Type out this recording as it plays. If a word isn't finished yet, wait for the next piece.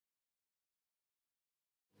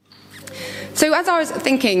So as I was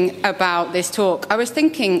thinking about this talk, I was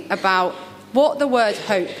thinking about what the word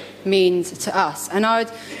hope means to us. And I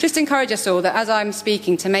would just encourage us all that as I'm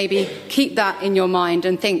speaking to maybe keep that in your mind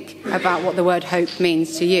and think about what the word hope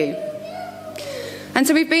means to you. And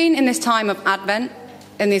so we've been in this time of Advent,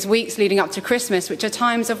 in these weeks leading up to Christmas, which are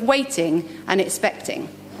times of waiting and expecting.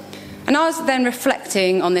 And I was then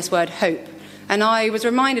reflecting on this word hope. And I was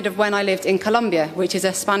reminded of when I lived in Colombia, which is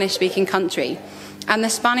a Spanish-speaking country, and the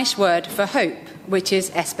Spanish word for hope, which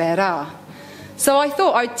is esperar. So I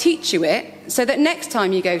thought I'd teach you it so that next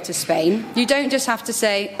time you go to Spain, you don't just have to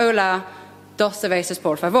say, hola, dos cervezas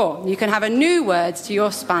por favor. You can have a new word to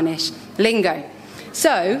your Spanish lingo.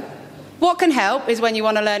 So what can help is when you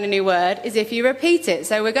want to learn a new word is if you repeat it.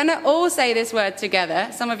 So we're going to all say this word together.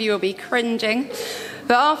 Some of you will be cringing.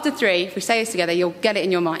 But after 3, if we say this together, you'll get it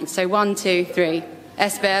in your mind. So 1, 2, 3.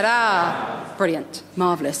 Esperar. Brilliant.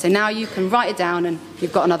 Marvellous. So now you can write it down and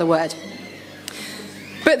you've got another word.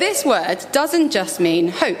 But this word doesn't just mean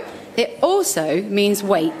hope. It also means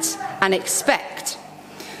wait and expect.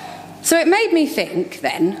 So it made me think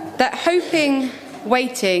then that hoping,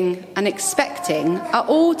 waiting and expecting are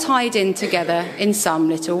all tied in together in some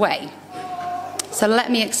little way. So let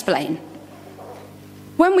me explain.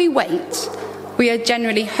 When we wait, we are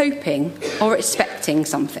generally hoping or expecting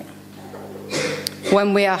something.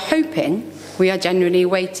 When we are hoping, we are generally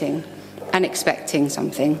waiting and expecting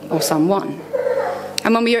something or someone.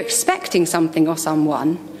 And when we are expecting something or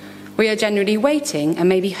someone, we are generally waiting and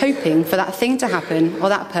maybe hoping for that thing to happen or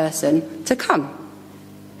that person to come.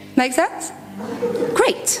 Make sense?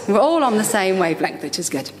 Great. We're all on the same wavelength, which is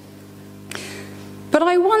good. But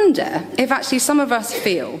I wonder if actually some of us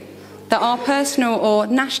feel that our personal or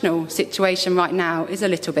national situation right now is a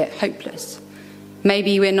little bit hopeless.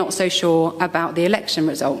 Maybe we're not so sure about the election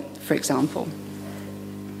result, for example.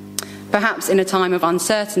 Perhaps in a time of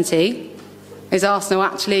uncertainty, is Arsenal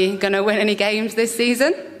actually going to win any games this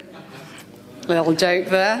season? Little joke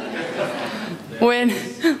there.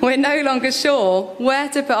 We're no longer sure where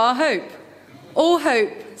to put our hope. All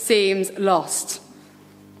hope seems lost.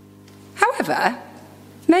 However,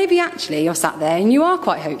 maybe actually you're sat there and you are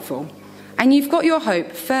quite hopeful, and you've got your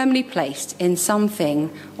hope firmly placed in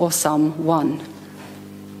something or someone.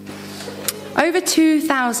 Over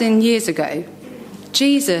 2,000 years ago,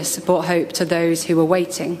 Jesus brought hope to those who were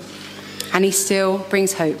waiting, and he still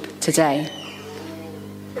brings hope today.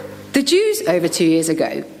 The Jews over 2 years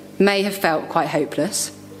ago may have felt quite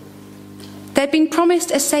hopeless. They'd been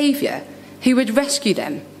promised a saviour who would rescue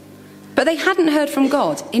them, but they hadn't heard from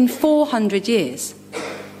God in 400 years.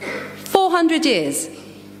 400 years.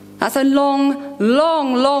 That's a long,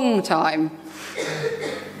 long, long time.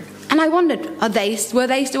 And I wondered, were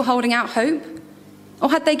they still holding out hope? Or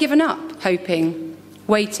had they given up hoping,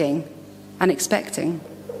 waiting, and expecting?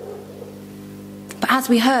 But as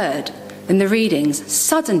we heard in the readings,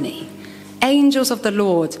 suddenly angels of the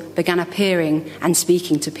Lord began appearing and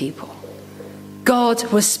speaking to people. God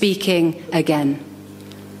was speaking again.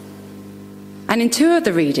 And in 2 of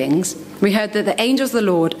the readings, we heard that the angels of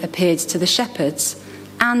the Lord appeared to the shepherds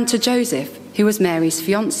and to Joseph, who was Mary's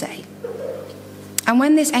fiancé. And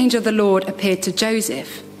when this angel of the Lord appeared to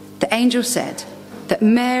Joseph, the angel said that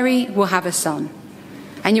Mary will have a son,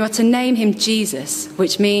 and you are to name him Jesus,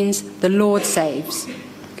 which means the Lord saves,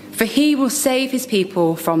 for he will save his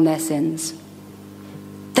people from their sins.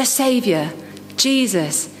 The Saviour,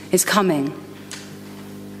 Jesus, is coming.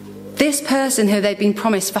 This person who they'd been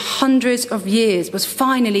promised for hundreds of years was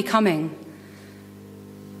finally coming.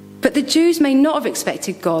 But the Jews may not have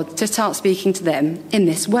expected God to start speaking to them in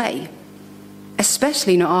this way,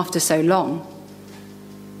 especially not after so long.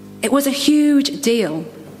 It was a huge deal.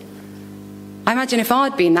 I imagine if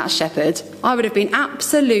I'd been that shepherd, I would have been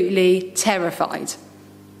absolutely terrified.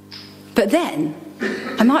 But then,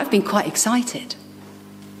 I might have been quite excited.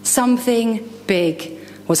 Something big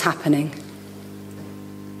was happening.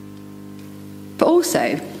 But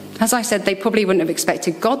also, as I said, they probably wouldn't have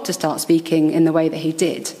expected God to start speaking in the way that he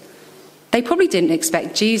did. They probably didn't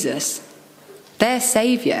expect Jesus, their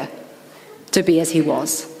saviour, to be as he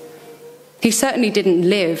was. He certainly didn't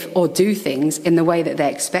live or do things in the way that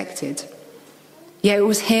they expected. Yet it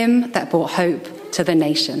was him that brought hope to the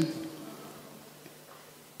nation.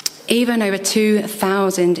 Even over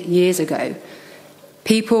 2,000 years ago,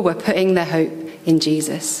 people were putting their hope in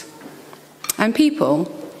Jesus. And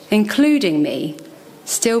people, including me,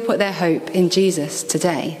 still put their hope in Jesus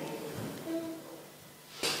today.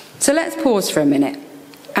 So let's pause for a minute,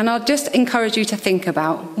 and I'll just encourage you to think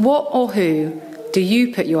about what or who do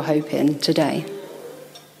you put your hope in today?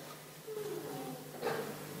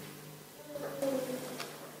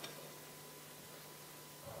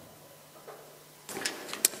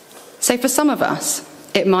 So for some of us,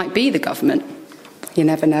 it might be the government. You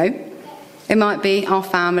never know. It might be our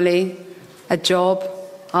family, a job,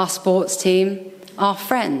 our sports team, our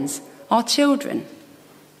friends, our children.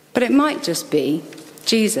 But it might just be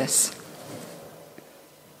Jesus.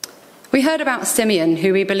 We heard about Simeon,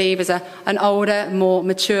 who we believe is an older, more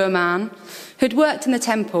mature man who'd worked in the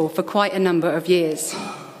temple for quite a number of years.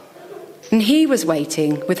 And he was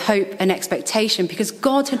waiting with hope and expectation because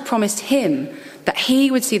God had promised him that he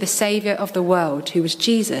would see the Saviour of the world, who was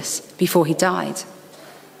Jesus, before he died.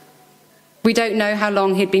 We don't know how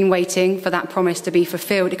long he'd been waiting for that promise to be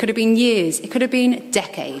fulfilled. It could have been years, it could have been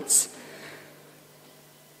decades.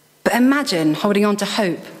 But imagine holding on to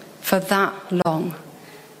hope for that long.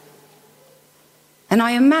 And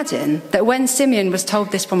I imagine that when Simeon was told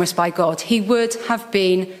this promise by God, he would have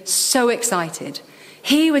been so excited.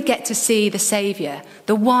 He would get to see the Saviour,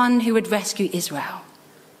 the one who would rescue Israel.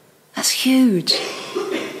 That's huge.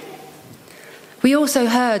 We also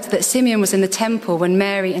heard that Simeon was in the temple when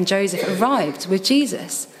Mary and Joseph arrived with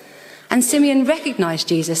Jesus. And Simeon recognised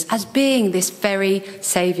Jesus as being this very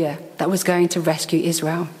Saviour that was going to rescue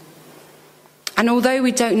Israel. And although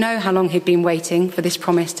we don't know how long he'd been waiting for this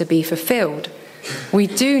promise to be fulfilled, we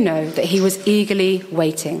do know that he was eagerly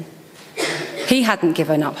waiting. He hadn't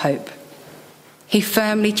given up hope. He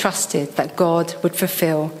firmly trusted that God would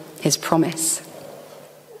fulfill his promise.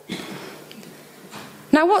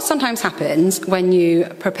 Now, what sometimes happens when you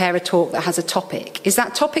prepare a talk that has a topic is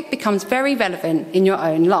that topic becomes very relevant in your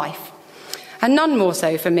own life. And none more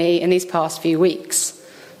so for me in these past few weeks.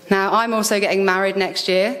 Now, I'm also getting married next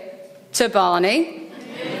year to Barney.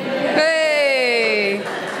 Hey!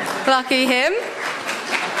 Lucky him.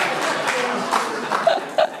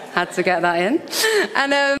 Had to get that in.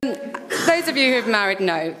 And those of you who have married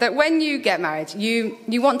know that when you get married, you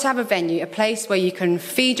want to have a venue, a place where you can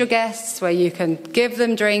feed your guests, where you can give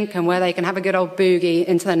them drink, and where they can have a good old boogie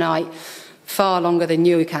into the night far longer than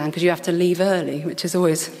you can, because you have to leave early, which is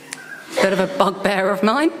always a bit of a bugbear of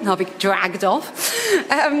mine. I'll be dragged off.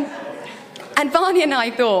 And Barney and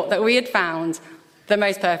I thought that we had found the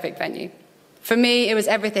most perfect venue. For me, it was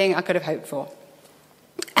everything I could have hoped for.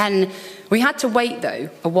 And we had to wait, though,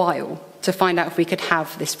 a while to find out if we could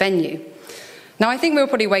have this venue. Now, I think we were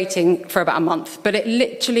probably waiting for about a month, but it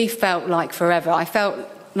literally felt like forever. I felt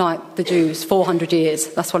like the Jews, 400 years.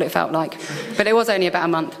 That's what it felt like. But it was only about a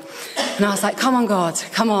month. And I was like, come on, God,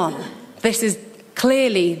 come on. This is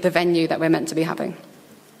clearly the venue that we're meant to be having.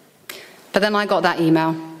 But then I got that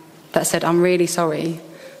email that said, I'm really sorry.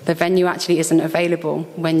 The venue actually isn't available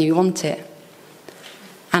when you want it.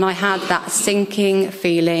 And I had that sinking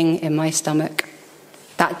feeling in my stomach,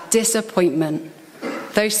 that disappointment,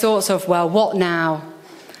 those thoughts of, well, what now?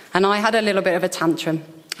 And I had a little bit of a tantrum.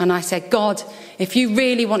 And I said, God, if you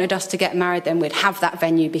really wanted us to get married, then we'd have that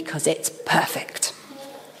venue because it's perfect.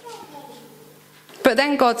 But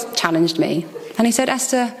then God challenged me. And he said,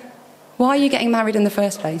 Esther, why are you getting married in the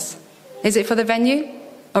first place? Is it for the venue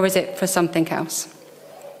or is it for something else?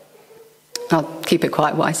 I'll keep it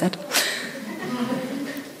quiet what I said.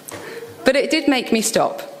 But it did make me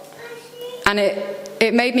stop. And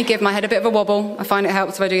it made me give my head a bit of a wobble. I find it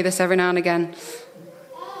helps if I do this every now and again.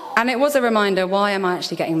 And it was a reminder, why am I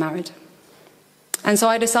actually getting married? And so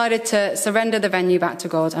I decided to surrender the venue back to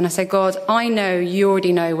God. And I said, God, I know you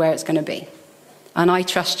already know where it's going to be. And I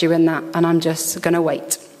trust you in that. And I'm just going to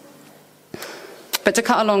wait. But to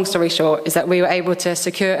cut a long story short is that we were able to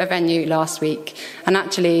secure a venue last week. And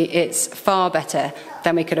actually, it's far better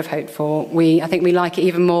than we could have hoped for. I think we like it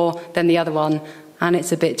even more than the other one. And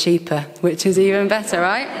it's a bit cheaper, which is even better,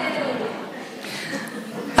 right?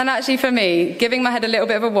 And actually for me, giving my head a little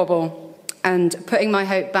bit of a wobble and putting my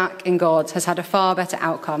hope back in God has had a far better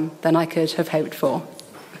outcome than I could have hoped for.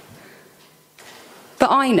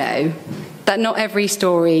 But I know that not every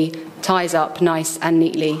story ties up nice and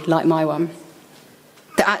neatly like my one.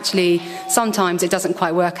 That actually, sometimes it doesn't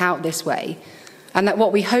quite work out this way. And that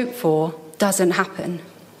what we hope for doesn't happen.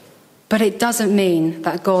 But it doesn't mean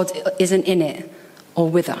that God isn't in it or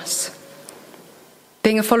with us.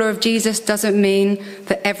 Being a follower of Jesus doesn't mean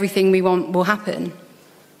that everything we want will happen.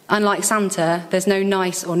 Unlike Santa, there's no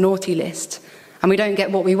nice or naughty list. And we don't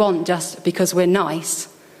get what we want just because we're nice.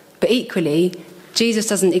 But equally, Jesus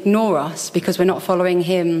doesn't ignore us because we're not following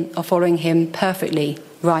him or following him perfectly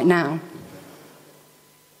right now.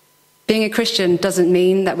 Being a Christian doesn't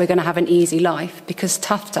mean that we're going to have an easy life, because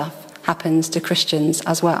tough stuff happens to Christians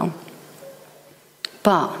as well.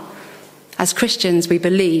 But as Christians, we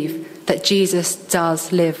believe that Jesus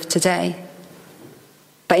does live today.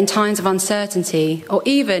 But in times of uncertainty, or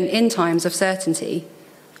even in times of certainty,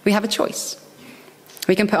 we have a choice.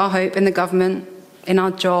 We can put our hope in the government, in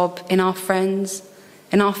our job, in our friends,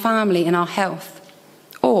 in our family, in our health.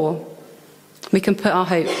 Or we can put our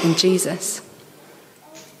hope in Jesus.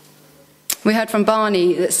 We heard from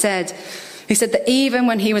Barney who said that even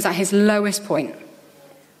when he was at his lowest point,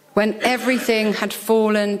 when everything had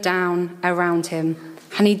fallen down around him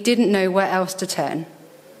and he didn't know where else to turn,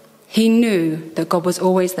 he knew that God was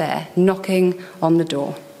always there, knocking on the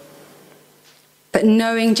door. But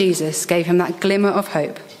knowing Jesus gave him that glimmer of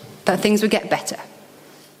hope that things would get better,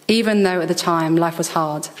 even though at the time life was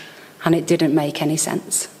hard and it didn't make any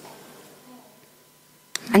sense.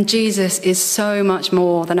 And Jesus is so much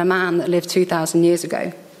more than a man that lived 2,000 years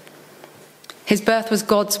ago. His birth was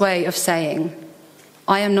God's way of saying,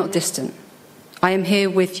 I am not distant. I am here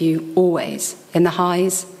with you always, in the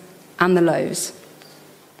highs and the lows.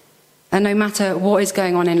 And no matter what is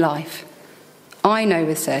going on in life, I know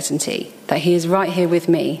with certainty that he is right here with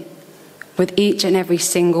me, with each and every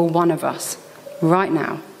single one of us, right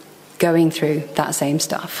now, going through that same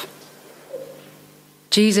stuff.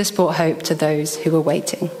 Jesus brought hope to those who were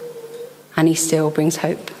waiting, and he still brings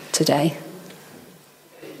hope today.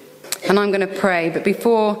 And I'm going to pray, but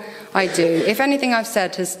before I do, if anything I've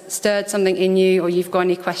said has stirred something in you or you've got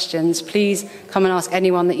any questions, please come and ask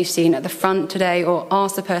anyone that you've seen at the front today or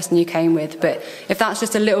ask the person you came with. But if that's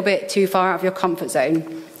just a little bit too far out of your comfort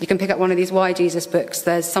zone, you can pick up one of these Why Jesus books.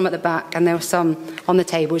 There's some at the back and there were some on the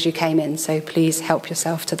table as you came in, so please help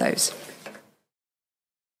yourself to those.